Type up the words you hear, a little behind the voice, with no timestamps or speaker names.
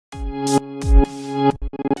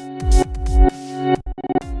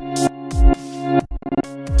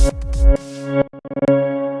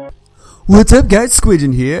What's up guys,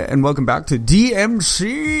 Squidgen here, and welcome back to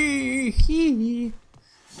DMC.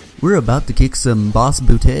 We're about to kick some boss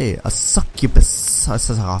booty, a succubus. Once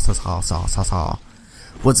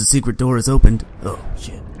the secret door is opened, oh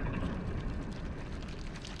shit.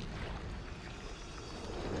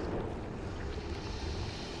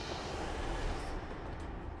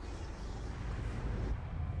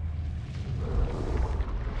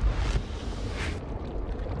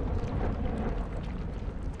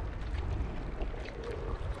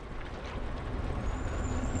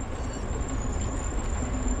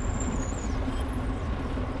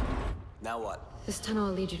 Now what? This tunnel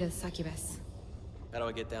will lead you to the succubus. How do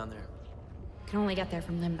I get down there? Can only get there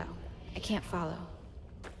from limbo. I can't follow.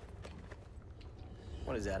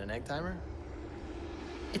 What is that, an egg timer?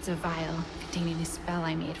 It's a vial containing a spell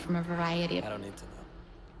I made from a variety of... I don't need to know.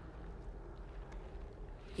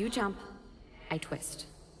 You jump, I twist.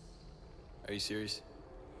 Are you serious?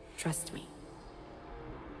 Trust me.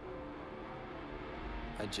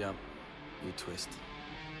 I jump, you twist.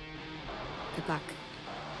 Good luck.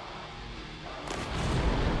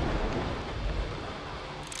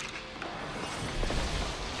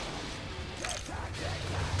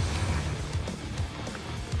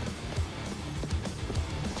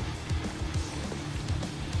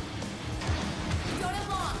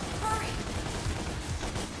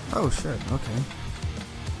 Oh shit, okay.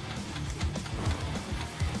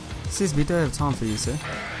 Excuse me, do I have time for you, sir?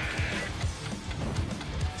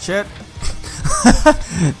 Shit!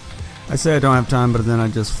 I say I don't have time, but then I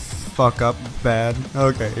just fuck up bad.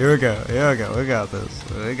 Okay, here we go, we got this.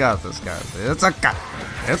 We got this, guys. It's okay.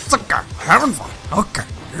 It's okay. Having fun. Okay,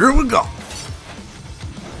 here we go.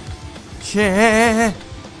 Shit!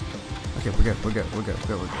 Okay, we're good, we're good, we're good,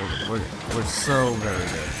 we're good, we're good. We're so very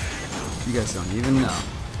good. You guys don't even know.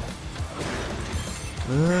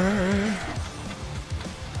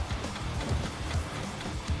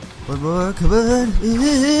 Come on.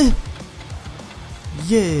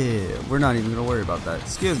 Yeah, we're not even gonna worry about that.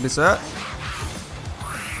 Excuse me, sir.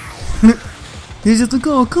 He's just like,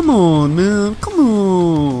 oh, come on, man, come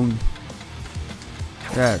on.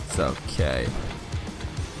 That's okay.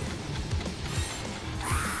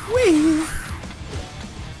 Whee!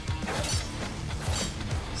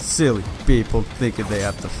 Silly people thinking they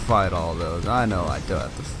have to fight all those. I know I don't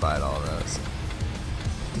have to fight all those.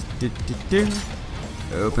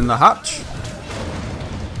 Open the hatch.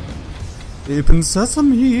 Open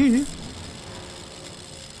sesame.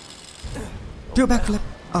 Do a backflip.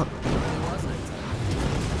 Oh.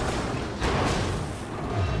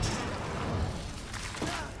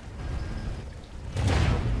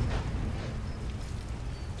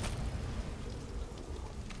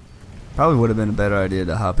 Probably would have been a better idea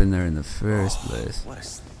to hop in there in the first place. What a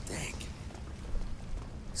stink.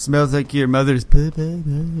 Smells like your mother's bathroom.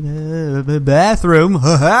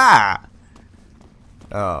 Ha ha!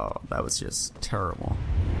 Oh, that was just terrible.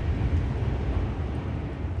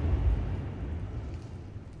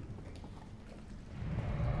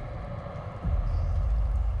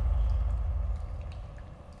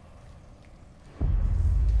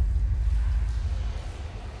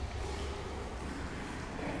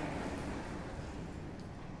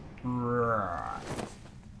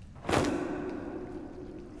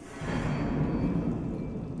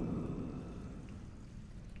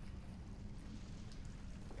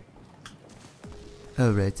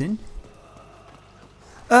 Alright then.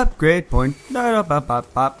 Upgrade point. Yeah,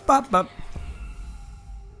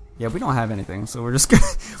 we don't have anything, so we're just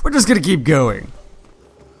gonna keep going.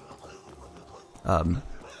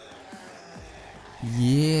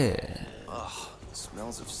 Yeah. Ugh,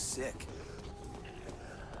 smells of sick.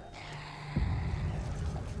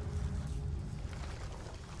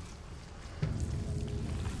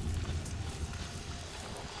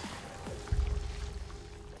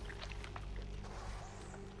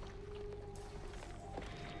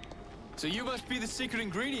 So you must be the secret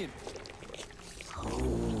ingredient.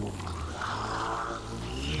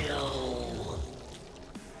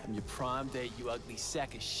 From your prom date, you ugly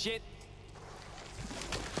sack of shit.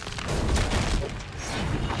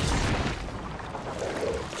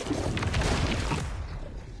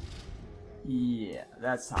 Yeah,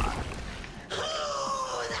 that's hot. Who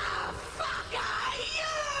the fuck are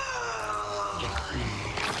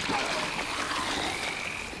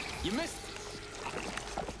you? You missed.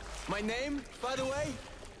 My name, by the way,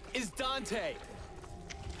 is Dante.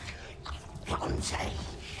 Dante,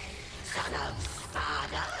 son of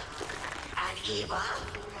Father and Eva,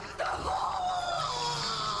 the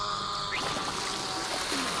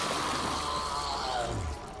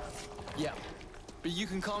Yeah, but you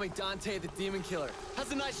can call me Dante the Demon Killer.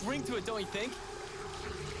 Has a nice ring to it, don't you think?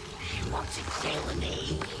 You want to kill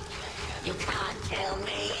me? You can't kill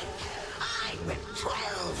me. I'm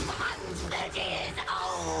 1,200 years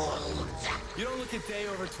old. You don't look a day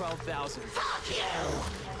over 12,000. Fuck you.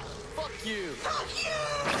 Fuck you. Fuck you.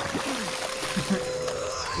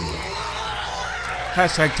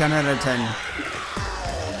 Hashtag 10 out of 10.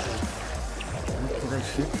 Did I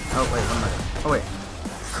shoot? Oh wait, one minute. Oh wait.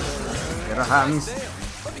 Get our hands.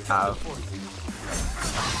 Ow.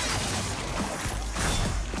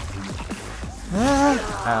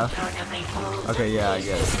 Ow. Okay, yeah, I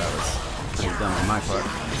guess that was pretty dumb on my part.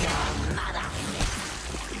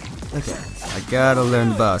 Okay, I gotta learn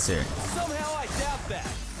the boss here. Somehow I doubt that.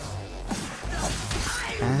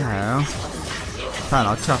 Ow. Fine,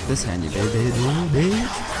 I'll chop this hand, you baby, bitch.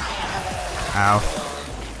 Ow.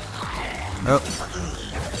 Oh.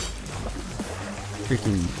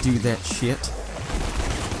 Freaking do that shit.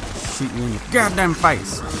 Shoot you in your goddamn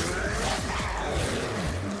face.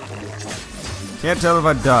 Can't tell if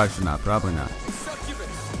I dodged or not. Probably not. Succubus.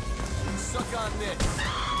 Suck on this.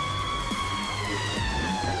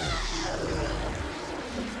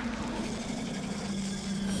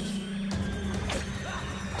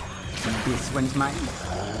 This one's mine.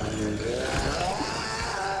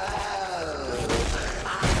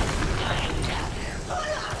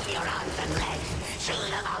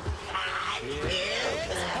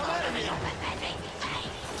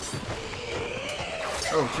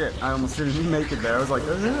 Oh shit, I almost didn't make it there. I was like,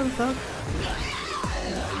 oh, fuck.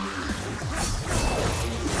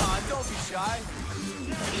 Don't be shy.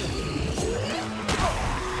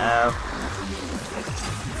 Ow.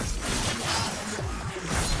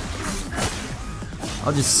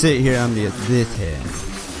 I'll just sit here on this hand.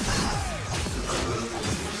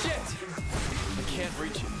 Shit. I can't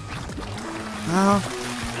reach it. Ow.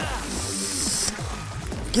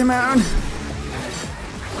 Come on.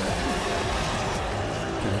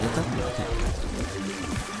 Can I get that? No, I can't.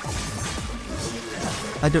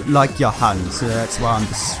 I don't like your hand, so that's why I'm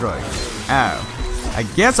destroyed. Ow. I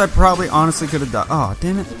guess I probably honestly could have died. Oh,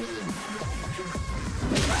 damn it.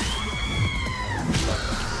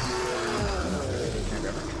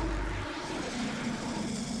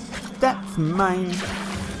 That's mine.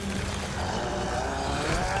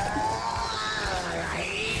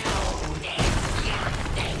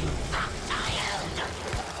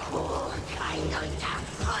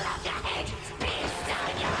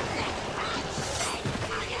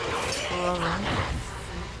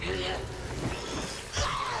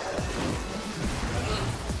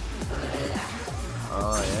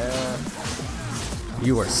 Oh yeah.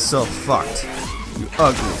 You are so fucked. You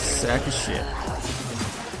ugly sack of shit.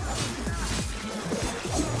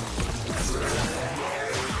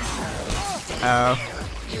 Ow.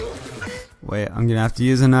 Wait, I'm gonna have to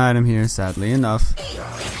use an item here, sadly enough.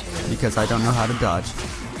 Because I don't know how to dodge.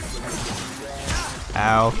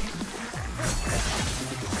 Ow.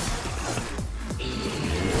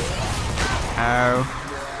 Ow.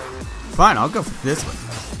 Fine, I'll go for this one.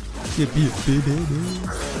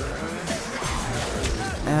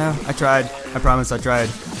 Ow, I tried. I promise I tried.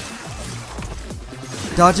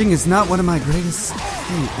 Dodging is not one of my greatest.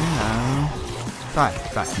 Ow. Fine.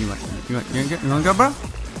 You want to go, bro?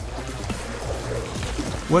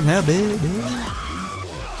 What happened?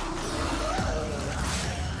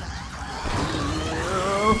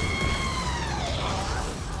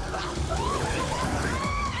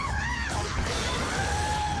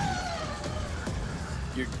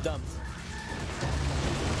 You're dumped.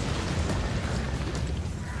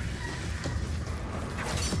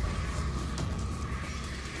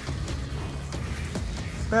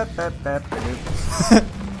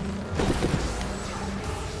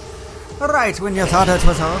 Right when you thought it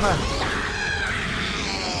was over.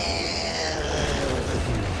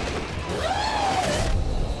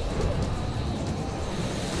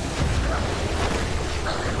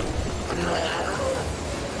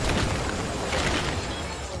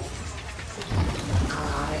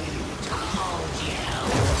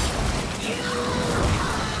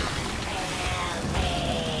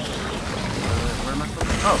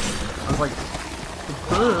 Oh, I was like, the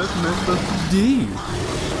bird meant the D.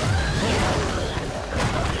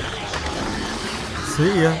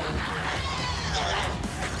 See ya.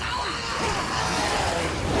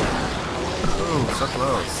 Oh, so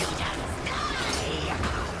close.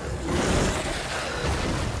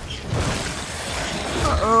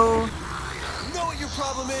 Uh-oh. Know what your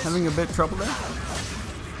problem is? Having a bit of trouble there?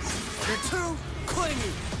 You're too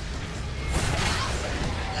clingy.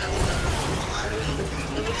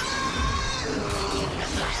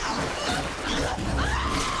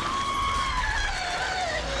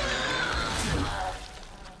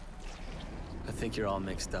 I think you're all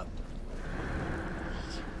mixed up.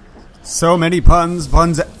 So many puns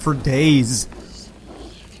for days.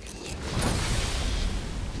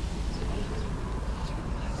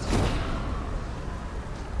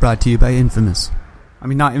 Brought to you by Infamous. I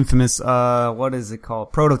mean, not Infamous, what is it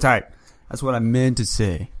called? Prototype. That's what I meant to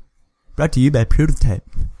say. Brought to you by Prototype.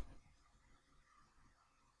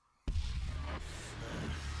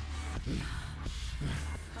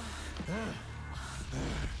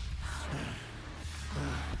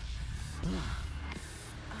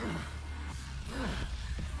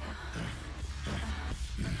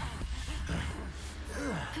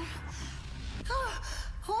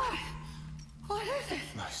 What is it?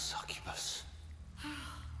 My succubus.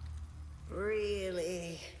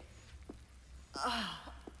 Really?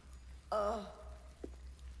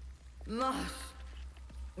 Must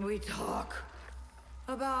we talk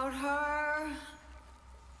about her?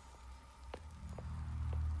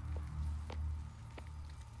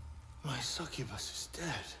 My succubus is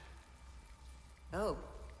dead. Oh,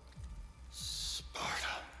 Sparta.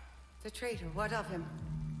 the traitor, what of him?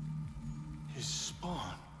 His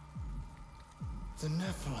spawn. The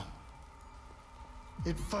Nephilim.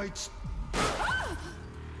 It fights.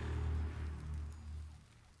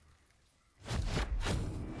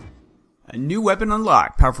 A new weapon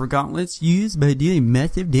unlocked. Powerful gauntlets used by dealing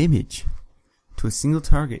massive damage to a single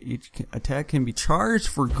target. Each attack can be charged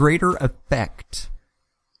for greater effect.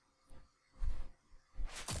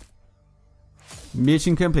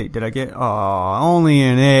 Mission complete. Did I get... Oh, only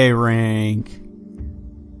an A rank.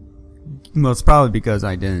 Well, it's probably because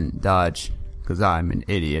I didn't dodge. Because I'm an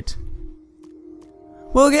idiot.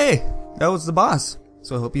 Well, okay. That was the boss.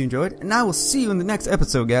 So I hope you enjoyed. And I will see you in the next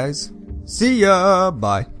episode, guys. See ya.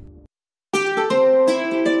 Bye.